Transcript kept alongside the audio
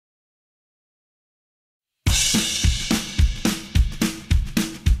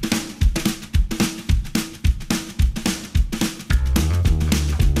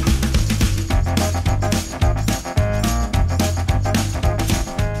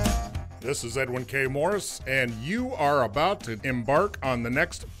This is Edwin K. Morris, and you are about to embark on the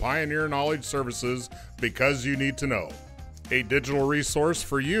next Pioneer Knowledge Services Because You Need to Know, a digital resource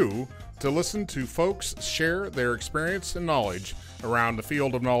for you to listen to folks share their experience and knowledge around the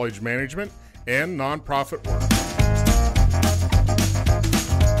field of knowledge management and nonprofit work.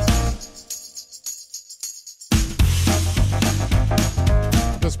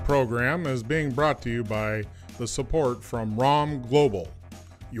 This program is being brought to you by the support from ROM Global,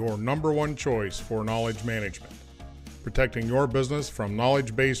 your number one choice for knowledge management, protecting your business from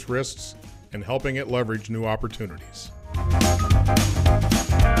knowledge-based risks and helping it leverage new opportunities.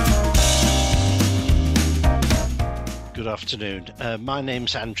 Good afternoon. My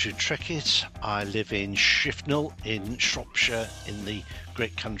name's Andrew Trickett. I live in Shifnal in Shropshire in the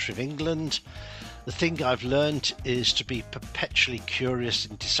great country of England. The thing I've learned is to be perpetually curious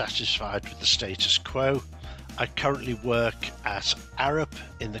and dissatisfied with the status quo. I currently work at Arup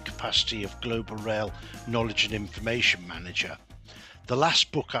in the capacity of Global Rail Knowledge and Information Manager. The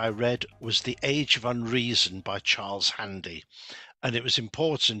last book I read was The Age of Unreason by Charles Handy, and it was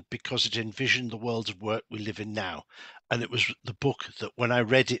important because it envisioned the world of work we live in now. And it was the book that when I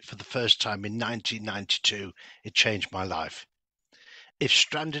read it for the first time in 1992, it changed my life. If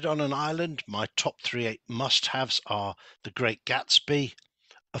stranded on an island, my top 3 must-haves are The Great Gatsby,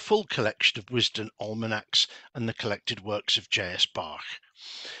 a full collection of wisdom almanacs, and the collected works of J.S. Bach.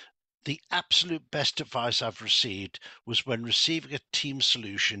 The absolute best advice I've received was when receiving a team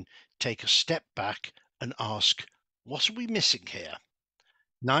solution, take a step back and ask, what are we missing here?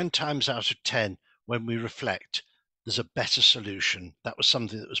 9 times out of 10, when we reflect, there's a better solution. That was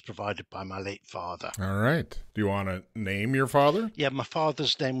something that was provided by my late father. All right. Do you want to name your father? Yeah, my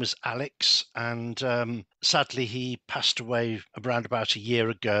father's name was Alex, and sadly he passed away around about a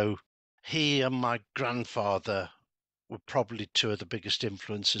year ago. He and my grandfather were probably 2 of the biggest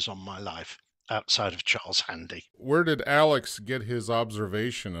influences on my life outside of Charles Handy. Where did Alex get his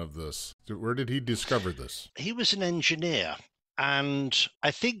observation of this? Where did he discover this? He was an engineer, and I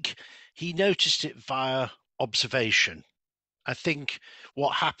think he noticed it via observation. I think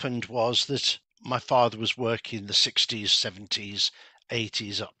what happened was that my father was working in the 60s, 70s,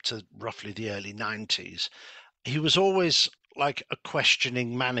 80s up to roughly the early 90s. He was always like a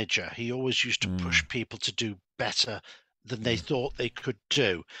questioning manager. He always used to push people to do better than they thought they could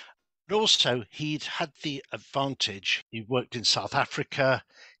do. But also, he'd had the advantage. He worked in South Africa.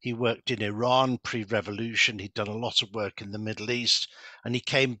 He worked in Iran pre-revolution. He'd done a lot of work in the Middle East. And he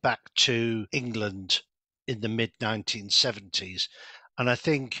came back to England in the mid-1970s. And I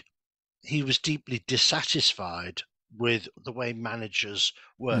think he was deeply dissatisfied with the way managers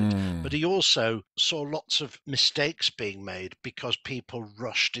worked. But he also saw lots of mistakes being made because people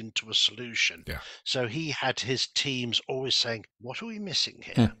rushed into a solution. Yeah. So he had his teams always saying, what are we missing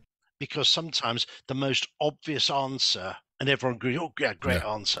here? Because sometimes the most obvious answer, and everyone agreed, oh, yeah, great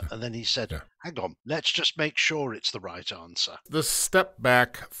answer. And then he said, hang on, let's just make sure it's the right answer. The step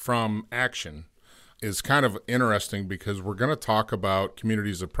back from action is kind of interesting because we're going to talk about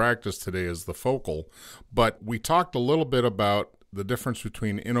communities of practice today as the focal, but we talked a little bit about the difference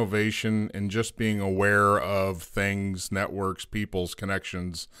between innovation and just being aware of things, networks, people's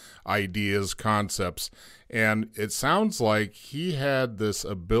connections, ideas, concepts. And it sounds like he had this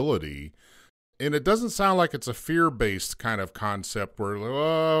ability, and it doesn't sound like it's a fear-based kind of concept where,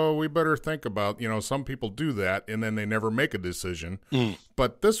 oh, we better think about, some people do that and then they never make a decision.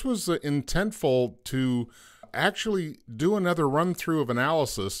 But this was intentful to actually do another run-through of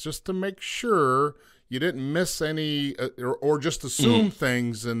analysis just to make sure you didn't miss any or just assume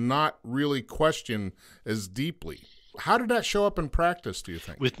things and not really question as deeply. How did that show up in practice, do you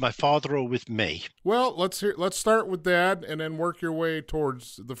think? With my father or with me? Well, let's start with Dad and then work your way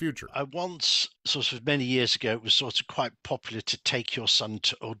towards the future. I once, sort of many years ago, it was sort of quite popular to take your son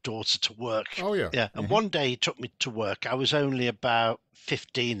or daughter to work. Oh, yeah. Yeah. And one day he took me to work. I was only about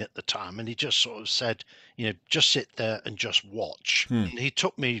 15 at the time, and he just sort of said, just sit there and just watch. And he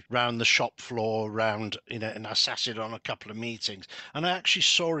took me round the shop floor, and I sat in on a couple of meetings, and I actually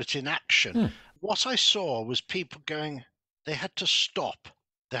saw it in action. What I saw was people going, they had to stop.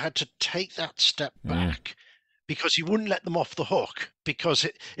 They had to take that step back because he wouldn't let them off the hook. Because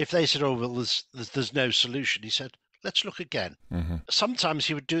if they said, oh, well, there's no solution, he said, let's look again. Sometimes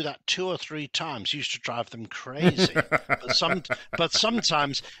he would do that 2 or 3 times. He used to drive them crazy. but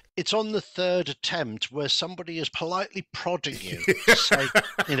sometimes it's on the 3rd attempt where somebody is politely prodding you. Say,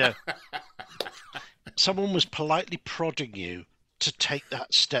 someone was politely prodding you to take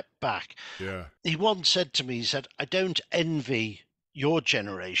that step back. Yeah. He once said to me, he said, I don't envy your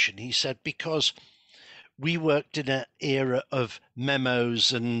generation. He said, because we worked in an era of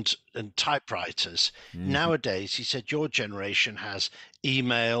memos and typewriters. Mhm. Nowadays, he said, your generation has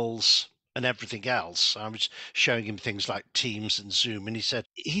emails and everything else. I was showing him things like Teams and Zoom, and he said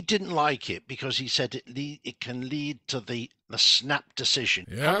he didn't like it because he said it can lead to the snap decision.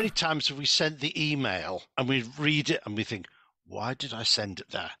 How Yeah. many times have we sent the email and we read it and we think, why did I send it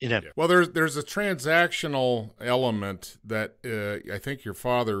there? Yeah. Well, there's a transactional element that I think your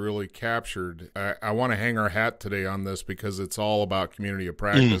father really captured. I want to hang our hat today on this because it's all about community of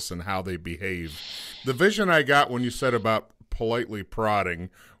practice and how they behave. The vision I got when you said about politely prodding,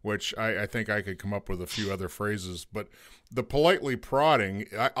 which I think I could come up with a few other phrases, but the politely prodding,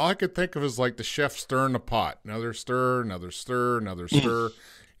 all I could think of is like the chef stirring the pot. Another stir, another stir, another stir.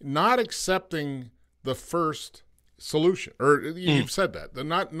 Not accepting the first solution, or you've said that,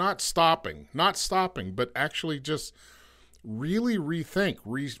 not stopping, but actually just really rethink,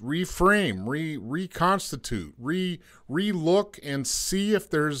 reframe, reconstitute, relook and see if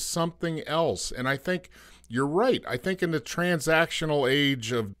there's something else. And I think you're right. I think in the transactional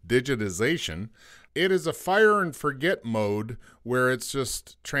age of digitization, it is a fire and forget mode where it's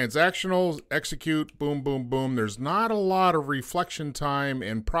just transactional, execute, boom, boom, boom. There's not a lot of reflection time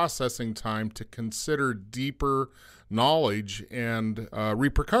and processing time to consider deeper knowledge and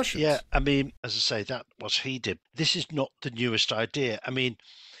repercussions. Yeah, I mean, as I say, that was he did. This is not the newest idea. I mean,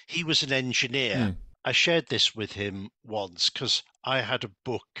 he was an engineer. I shared this with him once because I had a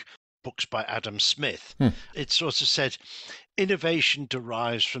books by Adam Smith. It sort of said, innovation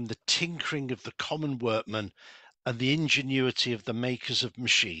derives from the tinkering of the common workman and the ingenuity of the makers of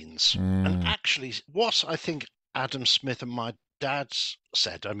machines. And actually, what I think Adam Smith and my dad's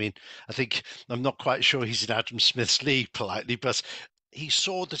said, I mean, I think I'm not quite sure he's in Adam Smith's league politely, but he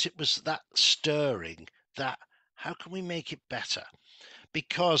saw that it was that stirring, that how can we make it better?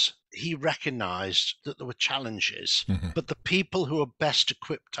 Because he recognized that there were challenges, but the people who are best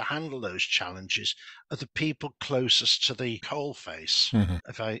equipped to handle those challenges are the people closest to the coalface.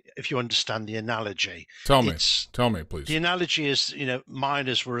 If you understand the analogy, Tell me, please. The analogy is,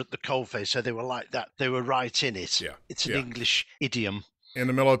 miners were at the coalface, so they were like that. They were right in it. Yeah. It's an English idiom. In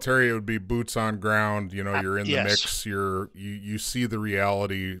the military, it would be boots on ground. You're in the yes. mix. You see the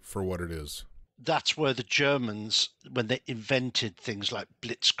reality for what it is. That's where the Germans, when they invented things like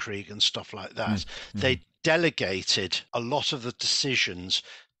blitzkrieg and stuff like that, they delegated a lot of the decisions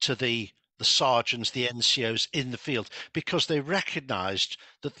to the sergeants, the NCOs in the field, because they recognized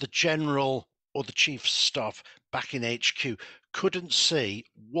that the general or the chief of staff back in HQ couldn't see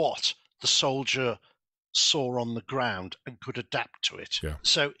what the soldier saw on the ground and could adapt to it. Yeah.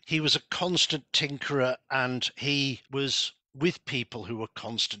 So he was a constant tinkerer, and he was with people who were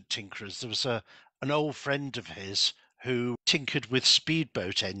constant tinkerers. There was an old friend of his who tinkered with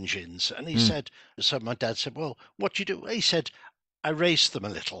speedboat engines, and he said, so my dad said, well, what do you do? He said, I race them a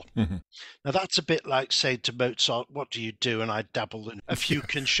little. Now that's a bit like saying to Mozart, what do you do? And I dabble in a few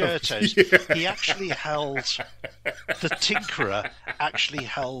concertos. He actually held, the tinkerer actually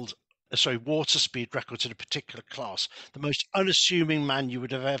held water speed records in a particular class, the most unassuming man you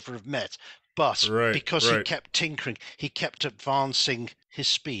would have ever have met. But because he kept tinkering, he kept advancing his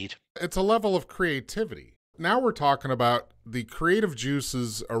speed. It's a level of creativity. Now we're talking about the creative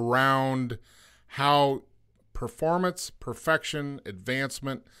juices around how performance, perfection,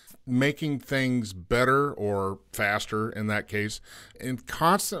 advancement, making things better or faster in that case, and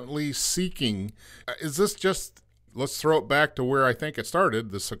constantly seeking. Is this just, let's throw it back to where I think it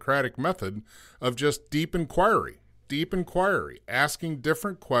started, the Socratic method of just deep inquiry, asking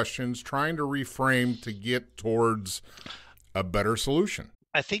different questions, trying to reframe to get towards a better solution.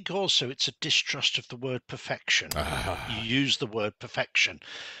 I think also it's a distrust of the word perfection. You use the word perfection.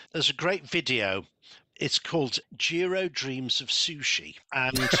 There's a great video. It's called Jiro Dreams of Sushi.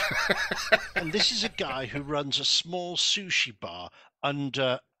 And this is a guy who runs a small sushi bar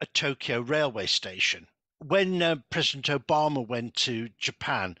under a Tokyo railway station. When President Obama went to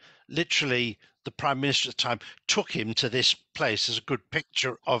Japan, literally the Prime Minister at the time took him to this place. There's a good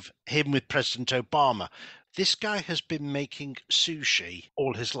picture of him with President Obama. This guy has been making sushi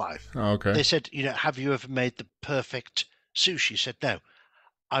all his life. Okay. They said, have you ever made the perfect sushi? He said, no,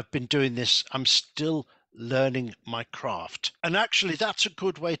 I've been doing this. I'm still learning my craft. And actually, that's a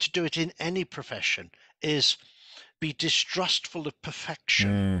good way to do it in any profession, is be distrustful of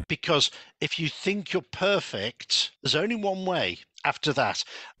perfection. Because if you think you're perfect, there's only one way after that.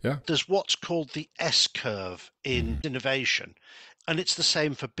 Yeah. There's what's called the S-curve in innovation. And it's the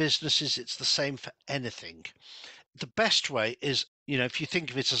same for businesses. It's the same for anything. The best way is, if you think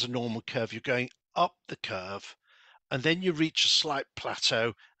of it as a normal curve, you're going up the curve and then you reach a slight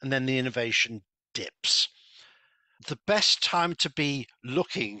plateau and then the innovation dips. The best time to be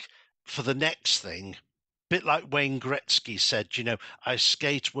looking for the next thing, bit like Wayne Gretzky said, I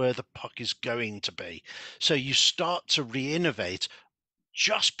skate where the puck is going to be. So you start to re-innovate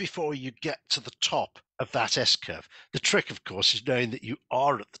just before you get to the top of that S-curve. The trick, of course, is knowing that you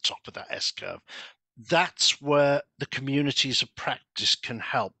are at the top of that S-curve. That's where the communities of practice can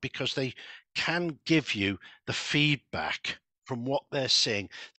help, because they can give you the feedback from what they're seeing.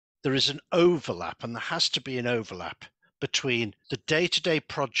 There is an overlap, and there has to be an overlap between the day-to-day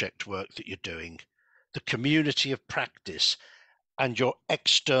project work that you're doing, the community of practice, and your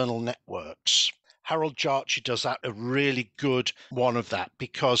external networks. Harold Jarchi does that a really good one of that,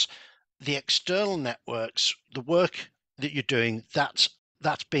 because the external networks, the work that you're doing, that's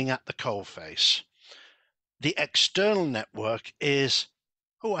being at the coalface. The external network is,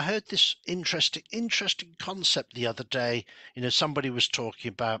 oh, I heard this interesting concept the other day. Somebody was talking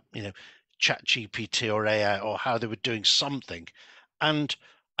about, chat GPT or AI, or how they were doing something. And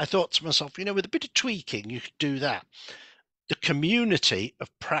I thought to myself, with a bit of tweaking, you could do that. The community of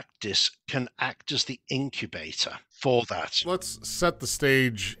practice can act as the incubator for that. Let's set the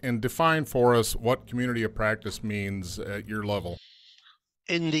stage and define for us what community of practice means at your level.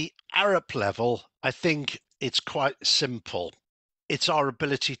 In the Arup level, I think it's quite simple. It's our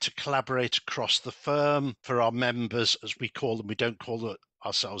ability to collaborate across the firm for our members, as we call them. We don't call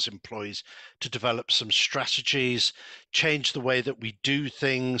ourselves employees, to develop some strategies, change the way that we do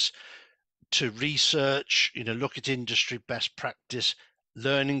things, to research, look at industry best practice,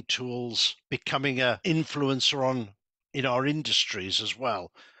 learning tools, becoming an influencer in our industries as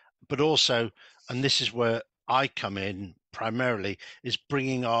well. But also, and this is where I come in primarily, is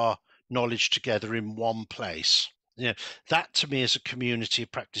bringing our knowledge together in one place. That to me is a community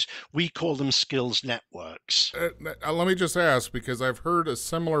of practice. We call them skills networks. Let me just ask, because I've heard a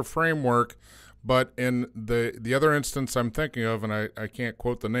similar framework, but in the other instance I'm thinking of, and I can't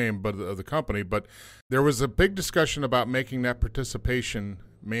quote the name of the company, but there was a big discussion about making that participation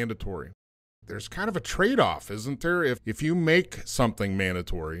mandatory. There's kind of a trade-off, isn't there? If you make something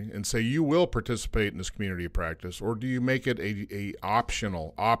mandatory and say you will participate in this community of practice, or do you make it a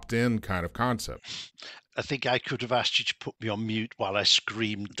optional, opt-in kind of concept? I think I could have asked you to put me on mute while I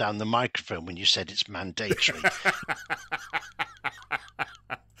screamed down the microphone when you said it's mandatory.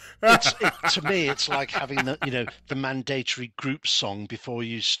 To me, it's like having the mandatory group song before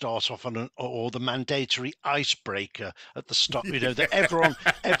you start off or the mandatory icebreaker at the start. That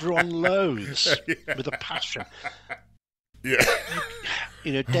everyone loathes with a passion. Yeah.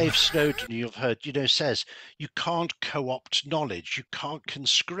 Dave Snowden, you've heard, says you can't co-opt knowledge, you can't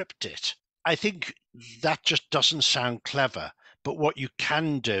conscript it. I think that just doesn't sound clever. But what you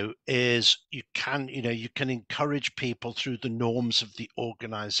can do is you can encourage people through the norms of the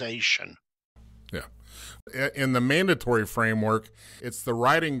organization. Yeah. In the mandatory framework, it's the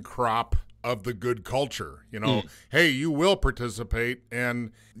riding crop of the good culture. Hey, you will participate,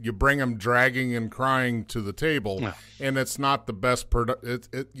 and you bring them dragging and crying to the table, and it's not the best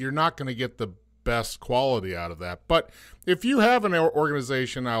you're not going to get the best quality out of that. But if you have an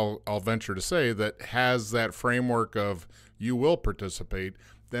organization, I'll venture to say, that has that framework of you will participate,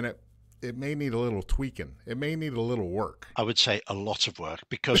 then it may need a little tweaking. It may need a little work. I would say a lot of work,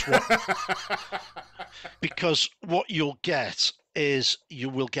 because what you'll get is you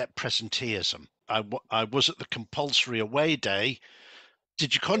will get presenteeism. I was at the compulsory away day.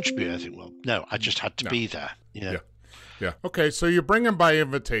 Did you contribute? I think, well, no, I just had to be there. Yeah. Okay, so you bring them by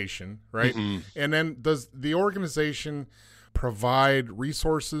invitation, right? Mm-hmm. And then does the organization provide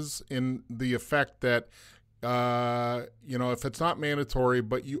resources in the effect that, if it's not mandatory,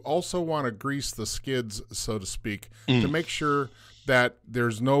 but you also want to grease the skids, so to speak, to make sure that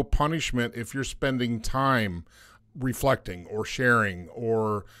there's no punishment if you're spending time reflecting or sharing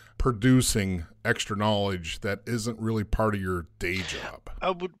or producing extra knowledge that isn't really part of your day job?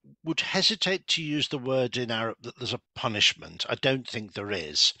 I would hesitate to use the word in Arup that there's a punishment. I don't think there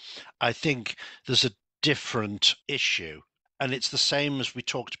is. I think there's a different issue. And it's the same as we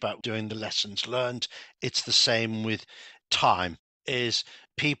talked about doing the lessons learned. It's the same with time, is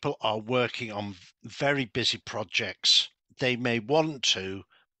people are working on very busy projects. They may want to,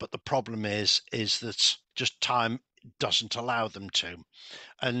 but the problem is that just time doesn't allow them to.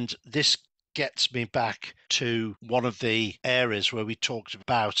 And this gets me back to one of the areas where we talked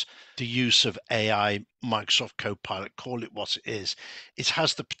about the use of AI, Microsoft Copilot, call it what it is. It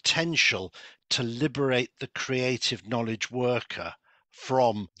has the potential to liberate the creative knowledge worker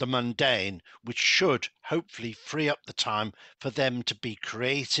from the mundane, which should hopefully free up the time for them to be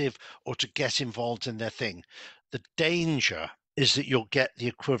creative or to get involved in their thing. The danger is that you'll get the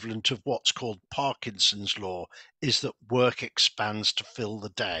equivalent of what's called Parkinson's law, is that work expands to fill the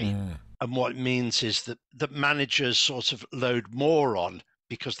day. Mm. And what it means is that managers sort of load more on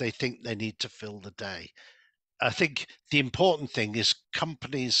because they think they need to fill the day. I think the important thing is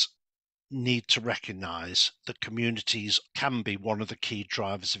companies need to recognize that communities can be one of the key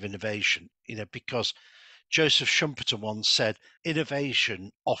drivers of innovation, because Joseph Schumpeter once said,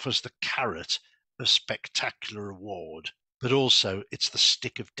 innovation offers the carrot of spectacular reward, but also it's the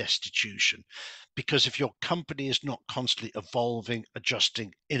stick of destitution. Because if your company is not constantly evolving,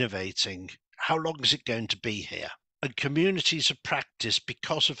 adjusting, innovating, how long is it going to be here? And communities of practice,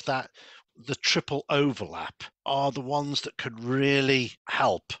 because of that, the triple overlap, are the ones that could really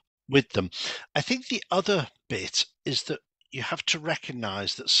help with them. I think the other bit is that you have to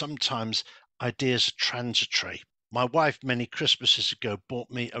recognize that sometimes ideas are transitory. My wife, many Christmases ago, bought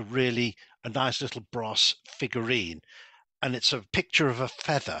me a nice little brass figurine, and it's a picture of a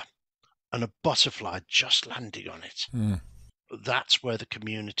feather and a butterfly just landing on it. Mm. That's where the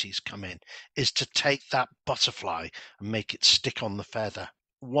communities come in, is to take that butterfly and make it stick on the feather.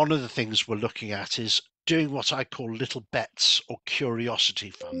 One of the things we're looking at is doing what I call little bets or curiosity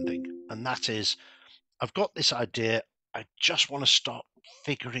funding. And that is, I've got this idea, I just want to start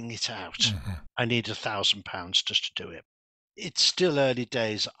figuring it out. Mhm. I need £1,000 just to do it. It's still early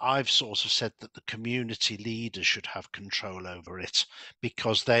days. I've sort of said that the community leaders should have control over it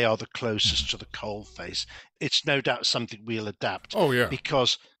because they are the closest to the coalface. It's no doubt something we'll adapt Oh, yeah.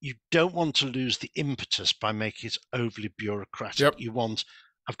 because you don't want to lose the impetus by making it overly bureaucratic. Yep. You want,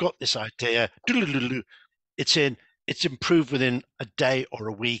 I've got this idea, it's improved within a day or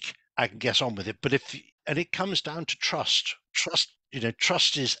a week. I can get on with it. But and it comes down to trust.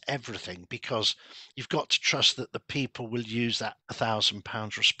 Trust is everything because you've got to trust that the people will use that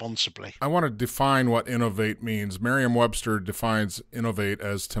 £1,000 responsibly. I want to define what innovate means. Merriam-Webster defines innovate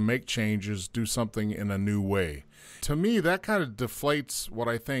as to make changes, do something in a new way. To me, that kind of deflates what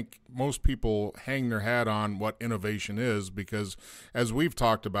I think most people hang their hat on what innovation is, because as we've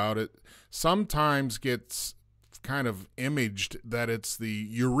talked about, it sometimes gets kind of imaged that it's the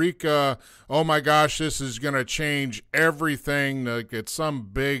eureka, oh my gosh, this is going to change everything, like it's some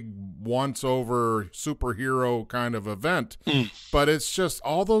big once over superhero kind of event. But it's just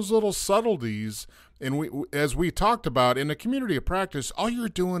all those little subtleties. And as we talked about in the community of practice, all you're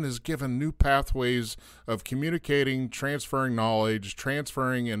doing is giving new pathways of communicating, transferring knowledge,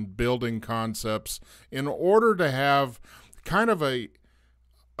 transferring and building concepts in order to have kind of a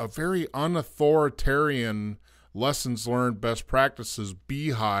very unauthoritarian lessons learned, best practices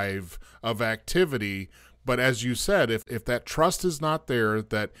beehive of activity. But as you said, if that trust is not there,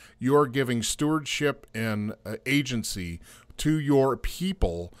 that you're giving stewardship and agency to your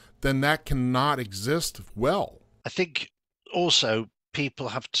people, then that cannot exist well. I think also people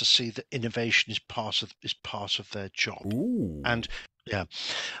have to see that innovation is part of their job. Ooh. And yeah,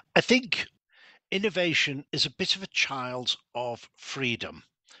 I think innovation is a bit of a child of freedom.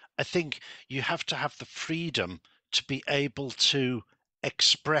 I think you have to have the freedom to be able to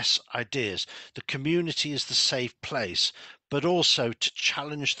express ideas. The community is the safe place, but also to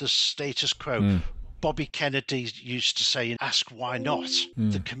challenge the status quo. Bobby Kennedy used to say, ask why not.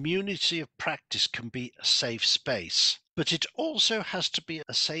 The community of practice can be a safe space, but it also has to be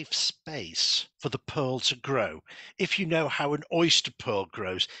a safe space for the pearl to grow. If you know how an oyster pearl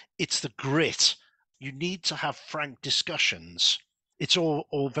grows, it's the grit. You need to have frank discussions. It's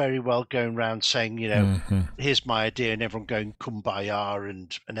all very well going around saying, here's my idea, and everyone going kumbaya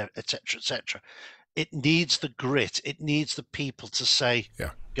and et cetera, et cetera. It needs the grit. It needs the people to say, Yeah.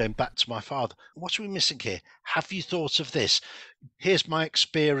 going back to my father, what are we missing here? Have you thought of this? Here's my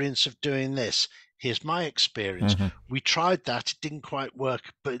experience of doing this. Here's my experience. We tried that. It didn't quite work,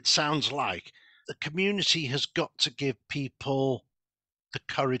 but it sounds like the community has got to give people the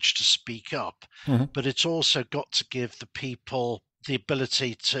courage to speak up, but it's also got to give the people the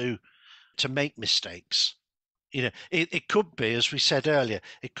ability to make mistakes. It could be, as we said earlier,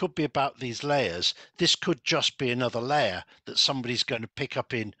 it could be about these layers. This could just be another layer that somebody's going to pick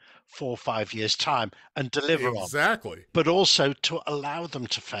up in 4 or 5 years' time and deliver on. Exactly. But also to allow them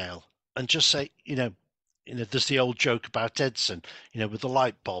to fail and just say, there's the old joke about Edison, with the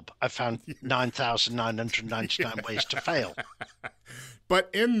light bulb. I found 9,999 ways to fail. But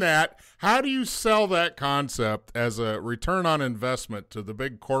in that, how do you sell that concept as a return on investment to the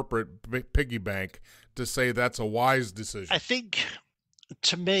big corporate piggy bank to say that's a wise decision? I think,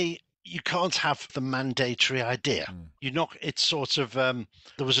 to me, you can't have the mandatory idea. It's sort of, there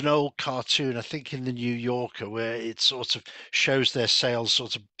was an old cartoon, I think in the New Yorker, where it sort of shows their sales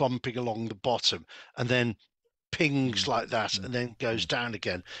sort of bumping along the bottom. And then pings like that and then goes down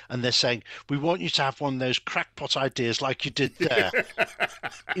again. And they're saying, we want you to have one of those crackpot ideas like you did there.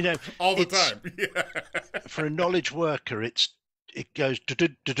 All the time. Yeah. For a knowledge worker, it goes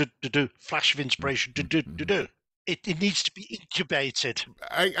do, flash of inspiration, do. It needs to be incubated.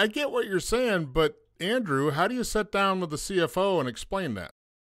 I get what you're saying, but Andrew, how do you sit down with the CFO and explain that?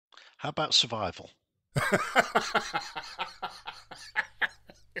 How about survival?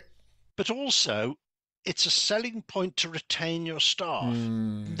 But also, it's a selling point to retain your staff.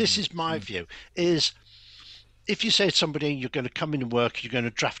 This is my view, is if you say to somebody, you're going to come in and work, you're going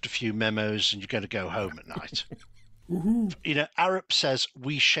to draft a few memos and you're going to go home at night. Arup says,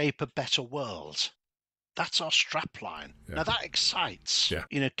 we shape a better world. That's our strapline. Yeah. Now that excites. Yeah.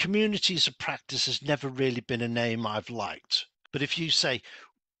 Communities of practice has never really been a name I've liked. But if you say,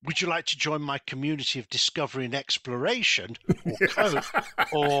 would you like to join my community of discovery and exploration,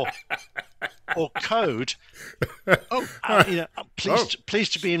 or code, or code?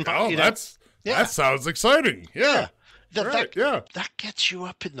 Pleased to be invited. That sounds exciting. Yeah. That gets you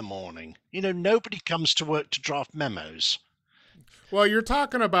up in the morning. Nobody comes to work to draft memos. Well, you're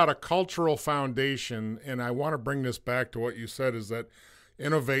talking about a cultural foundation, and I want to bring this back to what you said, is that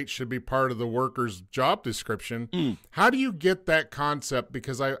innovate should be part of the worker's job description. How do you get that concept?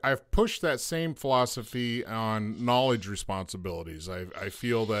 Because I've pushed that same philosophy on knowledge responsibilities. I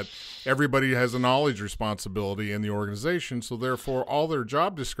feel that everybody has a knowledge responsibility in the organization, so therefore all their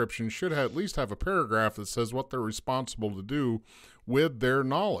job descriptions should at least have a paragraph that says what they're responsible to do with their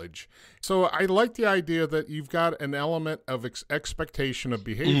knowledge. So I like the idea that you've got an element of expectation of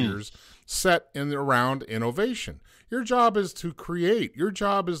behaviors set in around innovation. Your job is to create. Your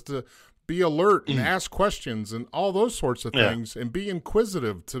job is to be alert and ask questions and all those sorts of things and be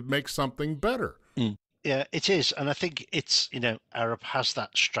inquisitive to make something better. Yeah, it is. And I think it's, Arup has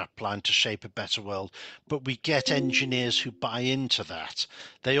that strapline to shape a better world, but we get engineers who buy into that.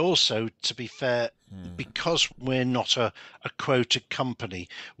 They also, to be fair, because we're not a quoted company,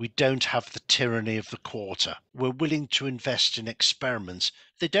 we don't have the tyranny of the quarter. We're willing to invest in experiments.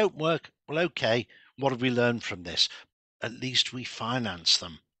 If they don't work, well, okay, what have we learned from this? At least we finance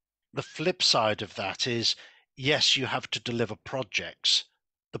them. The flip side of that is, yes, you have to deliver projects.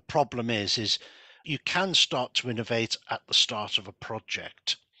 The problem is you can start to innovate at the start of a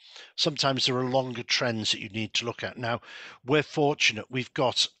project. Sometimes there are longer trends that you need to look at. Now, we're fortunate. We've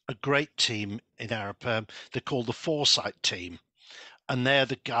got a great team in Arup. They're called the Foresight team. And they're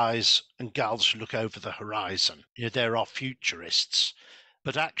the guys and gals who look over the horizon. They're our futurists.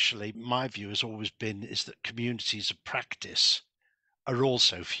 But actually, my view has always been is that communities of practice are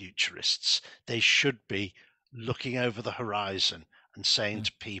also futurists. They should be looking over the horizon and saying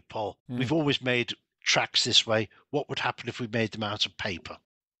to people, we've always made tracks this way. What would happen if we made them out of paper?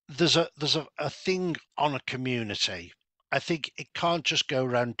 There's a thing on a community. I think it can't just go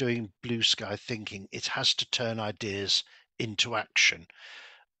around doing blue sky thinking. It has to turn ideas into action.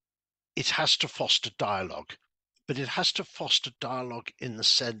 It has to foster dialogue, but it has to foster dialogue in the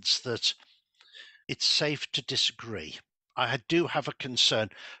sense that it's safe to disagree. I do have a concern,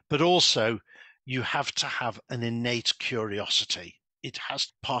 but also you have to have an innate curiosity. It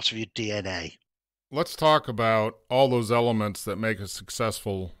has part of your DNA. Let's talk about all those elements that make a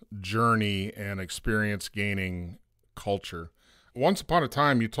successful journey and experience gaining culture. Once upon a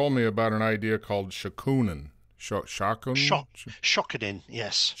time, you told me about an idea called shakunin. Shockening,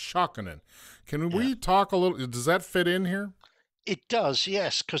 yes. Shockening. Can we talk a little? Does that fit in here? It does,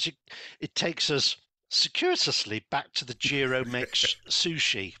 yes, because it takes us circuitously back to the Jiro makes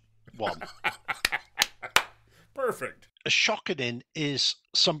sushi one. Perfect. A shockening is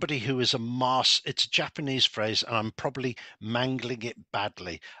somebody who is a master. It's a Japanese phrase, and I'm probably mangling it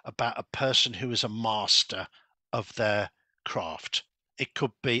badly, about a person who is a master of their craft. It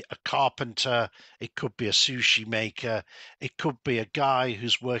could be a carpenter, it could be a sushi maker, it could be a guy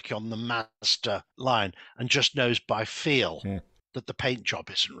who's working on the master line and just knows by feel that the paint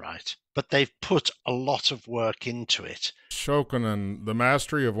job isn't right. But they've put a lot of work into it. Shokunin, the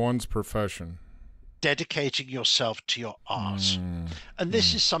mastery of one's profession. Dedicating yourself to your art. And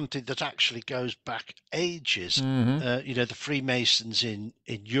this is something that actually goes back ages. The Freemasons in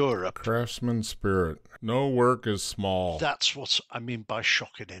Europe. Craftsman spirit. No work is small. That's what I mean by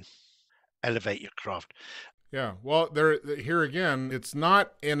shocking. Elevate your craft. Yeah, well, here again, it's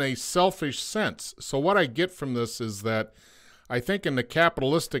not in a selfish sense. So what I get from this is that I think in the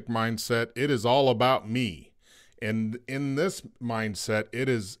capitalistic mindset, it is all about me. And in this mindset, it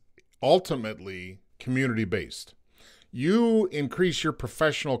is ultimately community-based. You increase your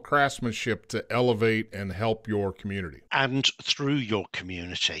professional craftsmanship to elevate and help your community. And through your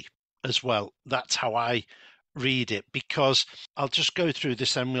community as well. That's how I read it, because I'll just go through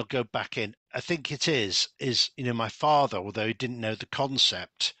this and we'll go back in. I think it is, my father, although he didn't know the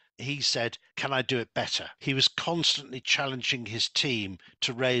concept, he said, can I do it better? He was constantly challenging his team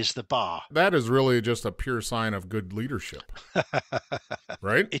to raise the bar. That is really just a pure sign of good leadership,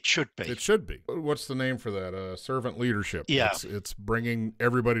 right? It should be. It should be. What's the name for that? Servant leadership. Yeah. It's bringing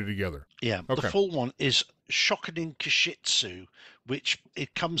everybody together. Yeah. Okay. The full one is Shokunin Kishitsu, which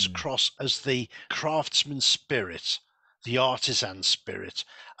it comes across as the craftsman spirit, the artisan spirit.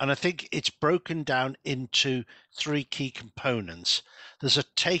 And I think it's broken down into three key components. There's a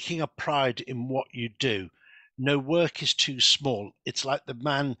taking a pride in what you do. No work is too small. It's like the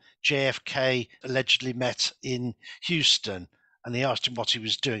man JFK allegedly met in Houston, and they asked him what he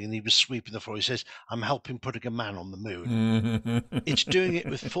was doing, and he was sweeping the floor. He says, I'm helping putting a man on the moon. It's doing it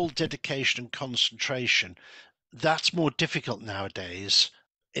with full dedication and concentration. That's more difficult nowadays.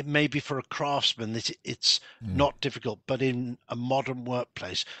 It may be for a craftsman that it's not difficult, but in a modern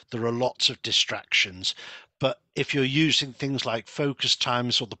workplace, there are lots of distractions. But if you're using things like focus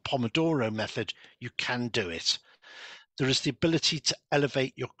times or the Pomodoro method, you can do it. There is the ability to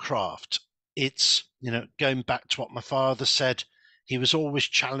elevate your craft. It's, going back to what my father said, he was always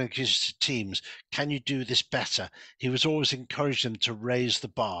challenging his teams. Can you do this better? He was always encouraging them to raise the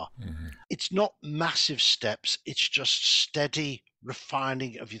bar. It's not massive steps. It's just steady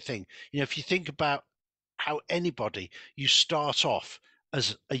refining of your thing. If you think about how you start off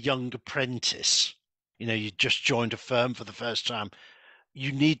as a young apprentice, you just joined a firm for the first time.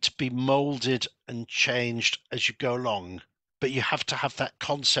 You need to be molded and changed as you go along, but you have to have that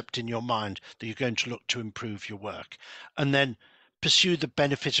concept in your mind that you're going to look to improve your work, and then pursue the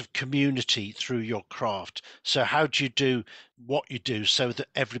benefit of community through your craft. So how do you do what you do so that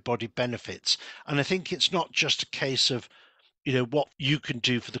everybody benefits? And I think it's not just a case of what you can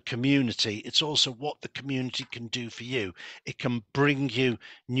do for the community. It's also what the community can do for you. It can bring you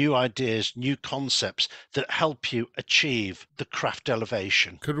new ideas, new concepts that help you achieve the craft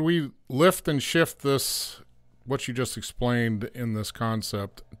elevation. Could we lift and shift this, what you just explained in this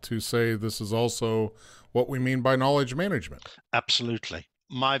concept, to say this is also what we mean by knowledge management? Absolutely.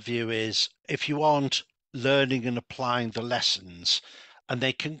 My view is if you aren't learning and applying the lessons, and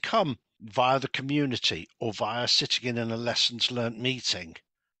they can come via the community or via sitting in a lessons learned meeting.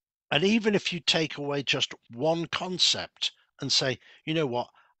 And even if you take away just one concept and say, you know what,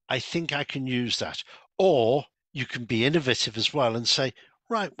 I think I can use that. Or you can be innovative as well and say,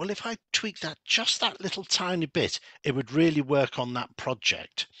 right, well, if I tweak that just that little tiny bit, it would really work on that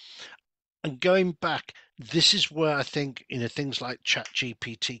project. And going back, this is where I think things like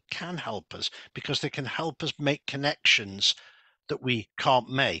ChatGPT can help us, because they can help us make connections that we can't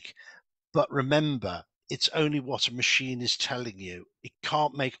make. But remember, it's only what a machine is telling you. It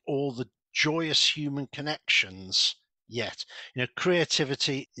can't make all the joyous human connections yet.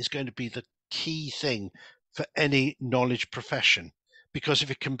 Creativity is going to be the key thing for any knowledge profession, because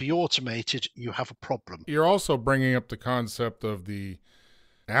if it can be automated, you have a problem. You're also bringing up the concept of the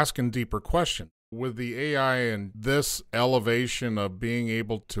asking deeper question. With the AI and this elevation of being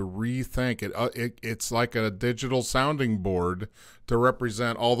able to rethink it, it's like a digital sounding board to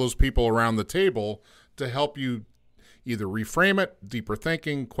represent all those people around the table to help you either reframe it, deeper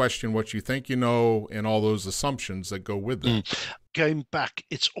thinking, question what you think you know, and all those assumptions that go with it. Going back,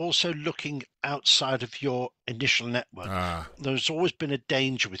 it's also looking outside of your initial network. There's always been a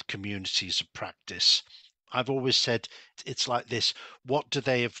danger with communities of practice. I've always said it's like this: what do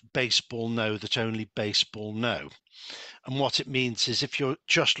they of baseball know that only baseball know? And what it means is if you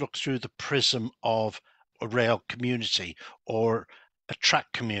just look through the prism of a rail community or a track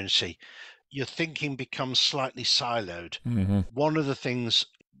community, your thinking becomes slightly siloed. One of the things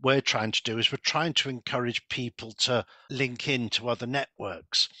we're trying to do is we're trying to encourage people to link into other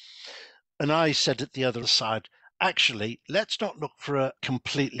networks. And I said at the other side, actually, let's not look for a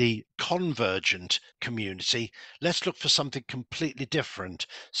completely convergent community. Let's look for something completely different.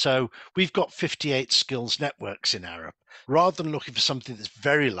 So we've got 58 skills networks in Arup. Rather than looking for something that's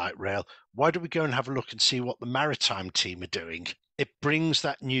very light rail, why don't we go and have a look and see what the maritime team are doing? It brings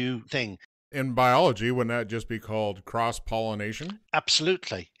that new thing. In biology, wouldn't that just be called cross-pollination?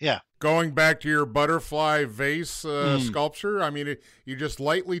 Absolutely, yeah. Going back to your butterfly vase sculpture, I mean, you're just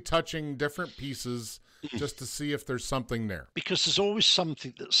lightly touching different pieces just to see if there's something there. Because there's always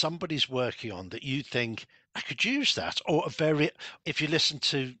something that somebody's working on that you think, I could use that. Or if you listen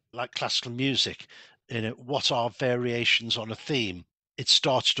to like classical music, what are variations on a theme? It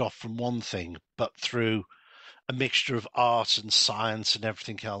started off from one thing, but through a mixture of art and science and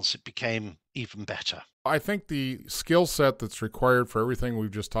everything else, it became even better. I think the skill set that's required for everything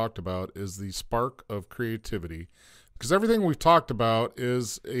we've just talked about is the spark of creativity, because everything we've talked about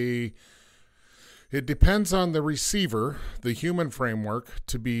it depends on the receiver, the human framework,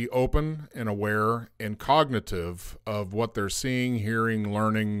 to be open and aware and cognitive of what they're seeing, hearing,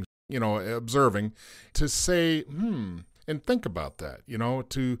 learning, observing, to say, and think about that,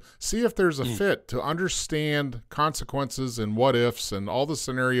 to see if there's a fit, to understand consequences and what ifs and all the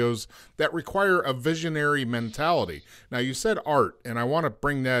scenarios that require a visionary mentality. Now, you said art, and I want to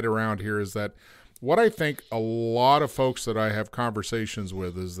bring that around here, is that what I think a lot of folks that I have conversations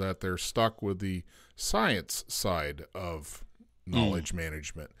with is that they're stuck with the science side of knowledge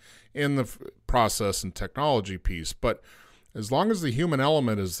management in the process and technology piece. But as long as the human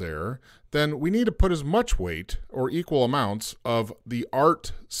element is there, then we need to put as much weight or equal amounts of the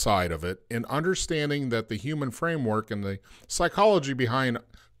art side of it in understanding that the human framework and the psychology behind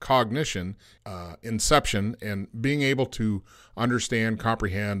cognition, inception, and being able to understand,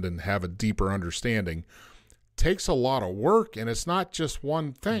 comprehend, and have a deeper understanding takes a lot of work, and it's not just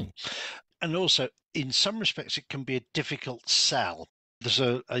one thing. And also, in some respects, it can be a difficult sell. There's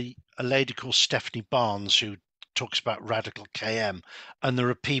a lady called Stephanie Barnes who talks about radical KM, and there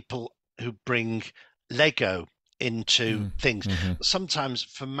are people who bring Lego into things. Sometimes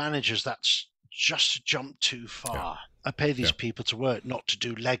for managers, that's just a jump too far. I pay these people to work, not to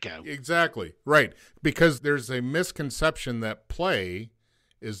do Lego. Exactly, right. Because there's a misconception that play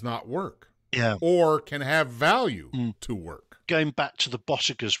is not work. Or can have value to work. Going back to the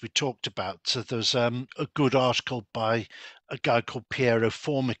Bottigers we talked about, so there's a good article by a guy called Piero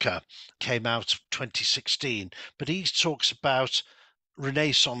Formica, came out 2016, but he talks about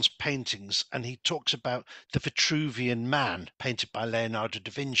Renaissance paintings, and he talks about the Vitruvian Man painted by Leonardo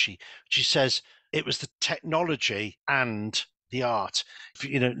da Vinci, which he says it was the technology and the art. If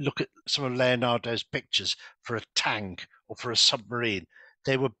you look at some of Leonardo's pictures for a tank or for a submarine,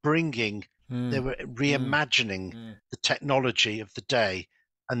 they were bringing, they were reimagining the technology of the day,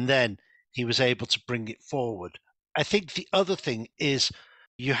 and then he was able to bring it forward. I think the other thing is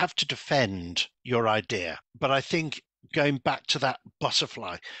you have to defend your idea, but I think going back to that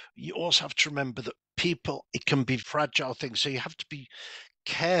butterfly, you also have to remember that people, it can be fragile things, so you have to be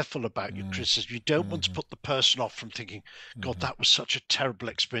careful about your criticism. You don't want to put the person off from thinking, God, that was such a terrible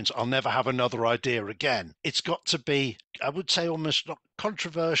experience, I'll never have another idea again. It's got to be, I would say, almost not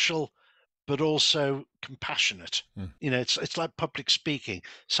controversial, but also compassionate. It's like public speaking.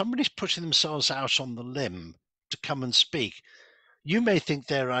 Somebody's putting themselves out on the limb to come and speak. You may think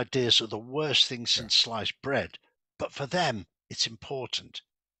their ideas are the worst thing since sliced bread, but for them, it's important.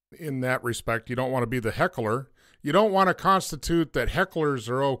 In that respect, you don't want to be the heckler. You don't want to constitute that hecklers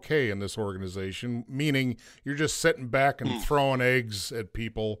are okay in this organization, meaning you're just sitting back and throwing eggs at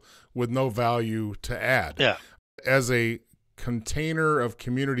people with no value to add. As a container of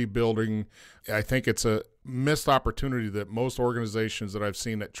community building, I think it's a missed opportunity that most organizations that I've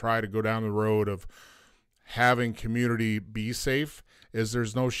seen that try to go down the road of having community be safe is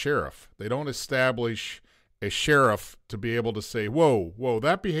there's no sheriff. They don't establish a sheriff to be able to say, whoa,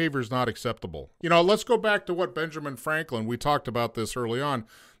 that behavior is not acceptable. Let's go back to what Benjamin Franklin, we talked about this early on,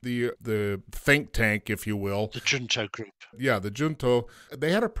 the think tank, if you will. The Junto group. Yeah, the Junto.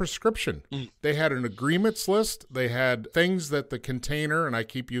 They had a prescription. They had an agreements list. They had things that the container, and I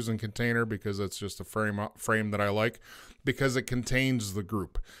keep using container because it's just a frame that I like, because it contains the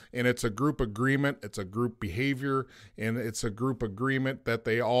group. And it's a group agreement, it's a group behavior, and it's a group agreement that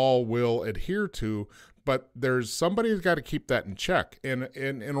they all will adhere to. But there's somebody who's got to keep that in check. And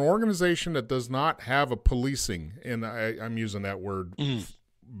in an organization that does not have a policing, and I'm using that word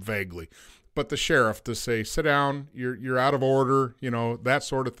vaguely, but the sheriff to say, sit down, you're out of order, that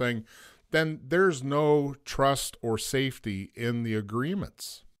sort of thing, then there's no trust or safety in the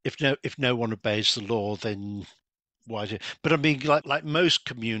agreements. If no one obeys the law, then why do? But I mean, like most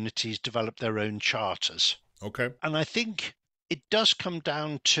communities develop their own charters. Okay. And I think it does come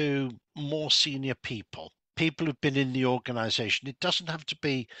down to more senior people who've been in the organization. It doesn't have to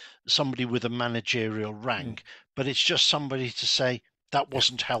be somebody with a managerial rank, but it's just somebody to say, that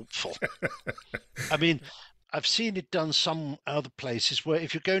wasn't helpful. I mean, I've seen it done some other places where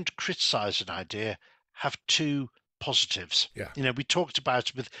if you're going to criticize an idea, have two positives. We talked about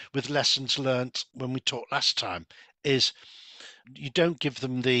it with lessons learned when we talked last time, is you don't give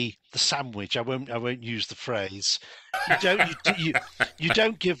them the sandwich. I won't use the phrase. You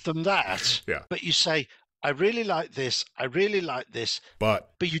don't give them that. But you say, I really like this. I really like this.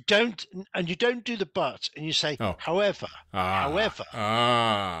 But you don't do the but, and you say, however,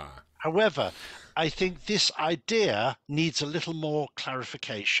 However, I think this idea needs a little more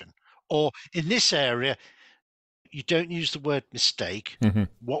clarification. Or in this area, you don't use the word mistake. Mm-hmm.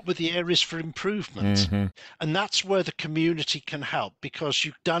 What were the areas for improvement? Mm-hmm. And that's where the community can help, because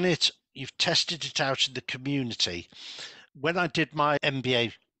you've done it, you've tested it out in the community. When I did my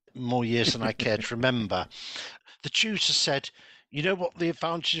MBA, more years than I care to remember, the tutor said, "You know what the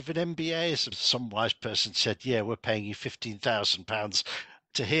advantage of an MBA is?" Some wise person said, "Yeah, we're paying you £15,000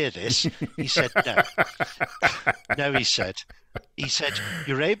 to hear this." He said, "No, no," he said,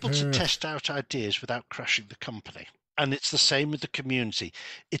 "You're able to test out ideas without crashing the company." And it's the same with the community.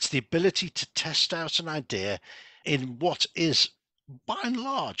 It's the ability to test out an idea in what is, by and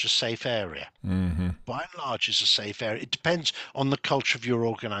large, a safe area. Mm-hmm. By and large, is a safe area. It depends on the culture of your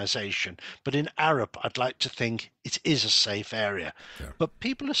organization. But in Arup, I'd like to think it is a safe area. Yeah. But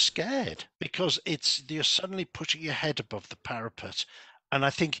people are scared because you're suddenly putting your head above the parapet. And I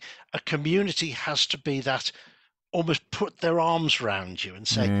think a community has to be that, almost put their arms around you and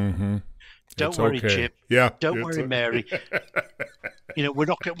say, Mm-hmm. "Don't It's worry, okay. Chip. Yeah. Don't worry, Mary. We're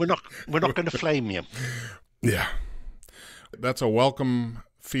not going to flame you." Yeah. That's a welcome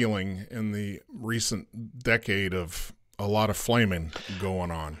feeling in the recent decade of a lot of flaming going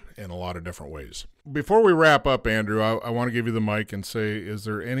on in a lot of different ways. Before we wrap up, Andrew, I want to give you the mic and say, is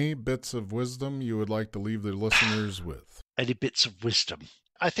there any bits of wisdom you would like to leave the listeners with? Any bits of wisdom?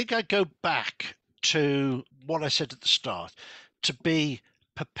 I think I go back to what I said at the start, to be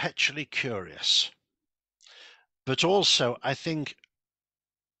perpetually curious. But also, I think,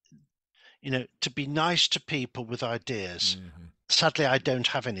 to be nice to people with ideas. Mm-hmm. Sadly, I don't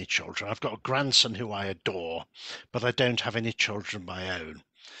have any children. I've got a grandson who I adore, but I don't have any children of my own.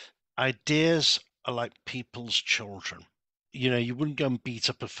 Ideas are like people's children. You wouldn't go and beat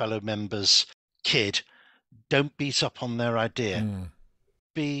up a fellow member's kid. Don't beat up on their idea. Mm.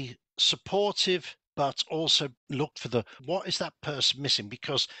 Be supportive, but also look for what is that person missing?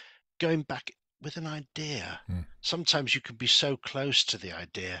 Because going back with an idea, sometimes you can be so close to the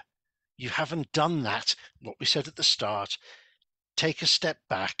idea. You haven't done that, what we said at the start. Take a step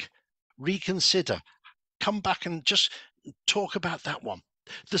back, reconsider, come back and just talk about that one.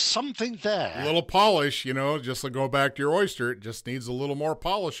 There's something there. A little polish, just to go back to your oyster. It just needs a little more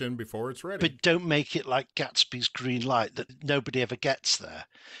polishing before it's ready. But don't make it like Gatsby's green light that nobody ever gets there.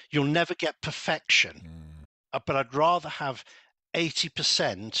 You'll never get perfection. But I'd rather have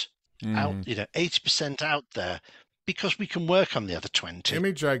 80% out, 80% out there, because we can work on the other 20.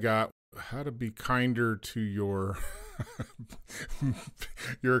 Image I got, how to be kinder to your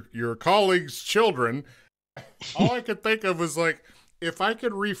your colleagues' children. All I could think of was like, if I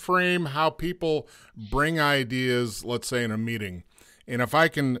could reframe how people bring ideas, let's say in a meeting, and if I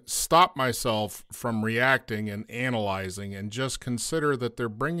can stop myself from reacting and analyzing and just consider that they're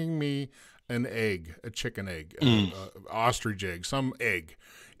bringing me an egg, a chicken egg, ostrich egg, some egg,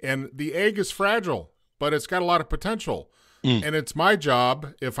 and the egg is fragile, but it's got a lot of potential. And it's my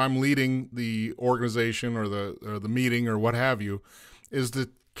job, if I'm leading the organization or the meeting or what have you, is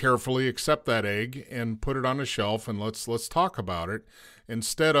to carefully accept that egg and put it on a shelf and let's talk about it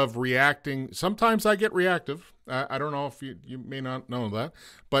instead of reacting. Sometimes I get reactive. I don't know if you may not know that,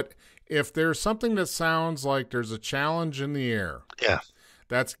 but if there's something that sounds like there's a challenge in the air,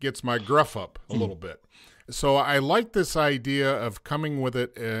 that gets my gruff up a little bit. So I like this idea of coming with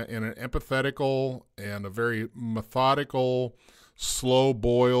it in an empathetical and a very methodical, slow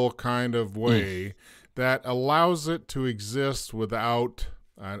boil kind of way that allows it to exist without,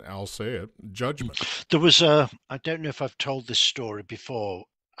 I'll say it, judgment. There was I don't know if I've told this story before.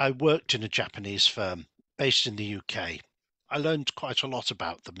 I worked in a Japanese firm based in the UK. I learned quite a lot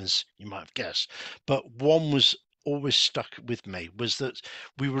about them, as you might have guessed. But one was always stuck with me, was that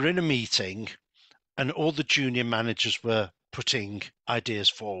we were in a meeting and all the junior managers were putting ideas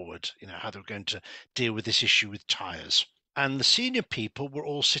forward, how they were going to deal with this issue with tyres. And the senior people were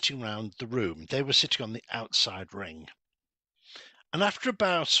all sitting around the room. They were sitting on the outside ring. And after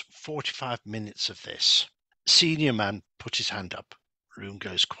about 45 minutes of this, senior man put his hand up. Room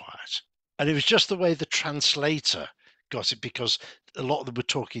goes quiet. And it was just the way the translator got it, because a lot of them were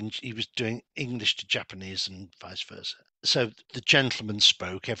talking, he was doing English to Japanese and vice versa. So the gentleman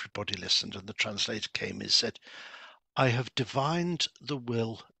spoke, everybody listened, and the translator came and said, "I have divined the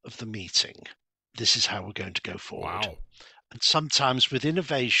will of the meeting. This is how we're going to go forward." Wow. And sometimes with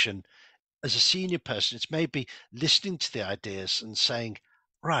innovation, as a senior person, it's maybe listening to the ideas and saying,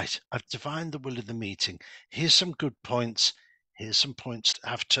 "Right, I've divined the will of the meeting. Here's some good points. Here's some points that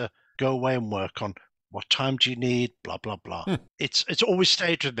have to go away and work on. what time do you need, blah, blah, blah. It's always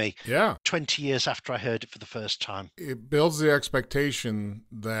stayed with me. Yeah. 20 years after I heard it for the first time. It builds the expectation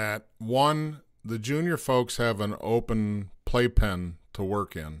that, one, the junior folks have an open playpen to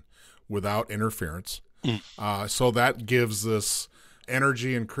work in without interference. So that gives this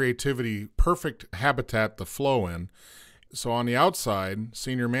energy and creativity perfect habitat to flow in. So on the outside,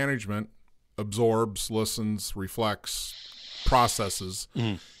 senior management absorbs, listens, reflects, processes,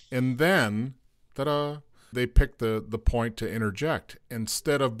 and then, ta-da, they pick the point to interject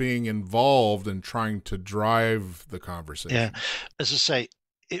instead of being involved and trying to drive the conversation. Yeah, as I say,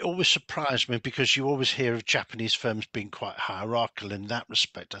 it always surprised me because you always hear of Japanese firms being quite hierarchical. In that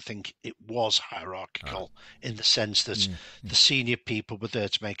respect, I think it was hierarchical in the sense that the senior people were there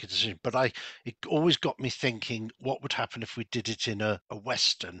to make a decision. But it always got me thinking, what would happen if we did it in a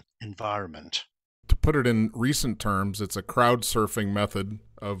Western environment? To put it in recent terms, it's a crowd surfing method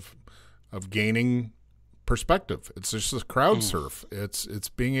of gaining perspective. It's just a crowd surf. It's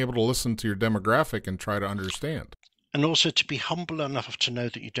being able to listen to your demographic and try to understand. And also to be humble enough to know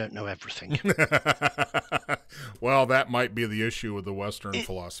that you don't know everything. Well, that might be the issue with the Western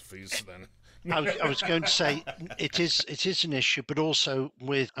philosophies then. I was going to say it is an issue, but also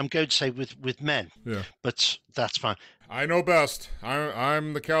with men. Yeah. But that's fine. I know best.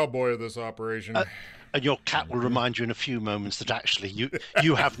 I'm the cowboy of this operation. And your cat will remind you in a few moments that actually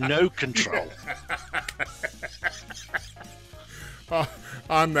you have no control.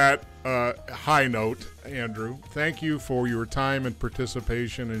 On that high note, Andrew, thank you for your time and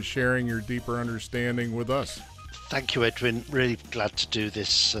participation and sharing your deeper understanding with us. Thank you, Edwin. Really glad to do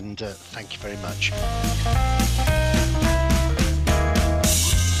this, and thank you very much.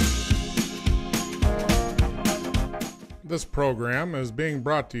 This program is being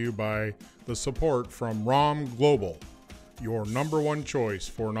brought to you by the support from ROM Global, your #1 choice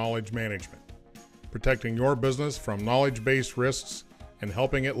for knowledge management, protecting your business from knowledge-based risks and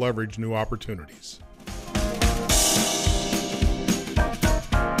helping it leverage new opportunities.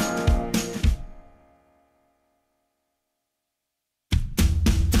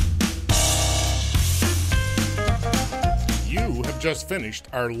 You have just finished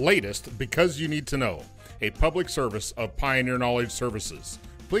our latest Because You Need to Know, a public service of Pioneer Knowledge Services.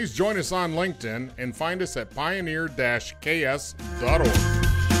 Please join us on LinkedIn and find us at pioneer-ks.org.